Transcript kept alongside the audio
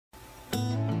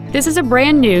This is a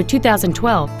brand new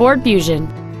 2012 Ford Fusion.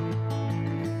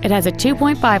 It has a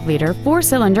 2.5-liter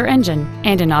four-cylinder engine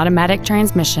and an automatic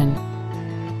transmission.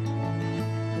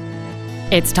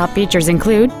 Its top features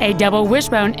include a double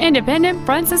wishbone independent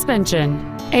front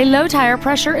suspension, a low tire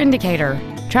pressure indicator,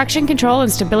 traction control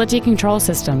and stability control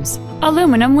systems,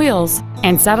 aluminum wheels,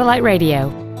 and satellite radio.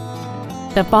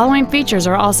 The following features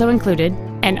are also included: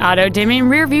 an auto-dimming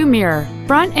rear-view mirror,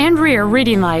 front and rear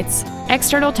reading lights,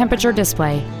 external temperature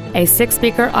display, a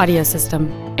 6-speaker audio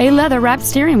system, a leather-wrapped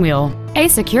steering wheel, a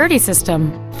security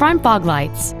system, front fog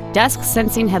lights, dusk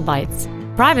sensing headlights,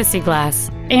 privacy glass,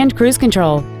 and cruise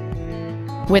control.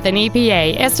 With an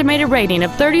EPA estimated rating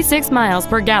of 36 miles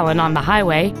per gallon on the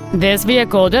highway, this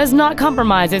vehicle does not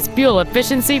compromise its fuel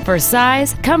efficiency for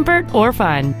size, comfort, or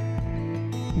fun.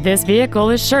 This vehicle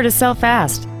is sure to sell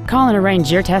fast. Call and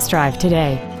arrange your test drive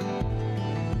today.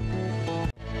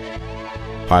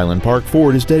 Highland Park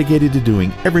Ford is dedicated to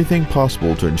doing everything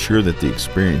possible to ensure that the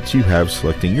experience you have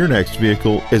selecting your next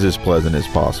vehicle is as pleasant as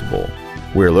possible.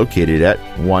 We're located at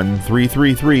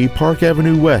 1333 Park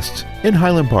Avenue West in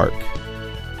Highland Park.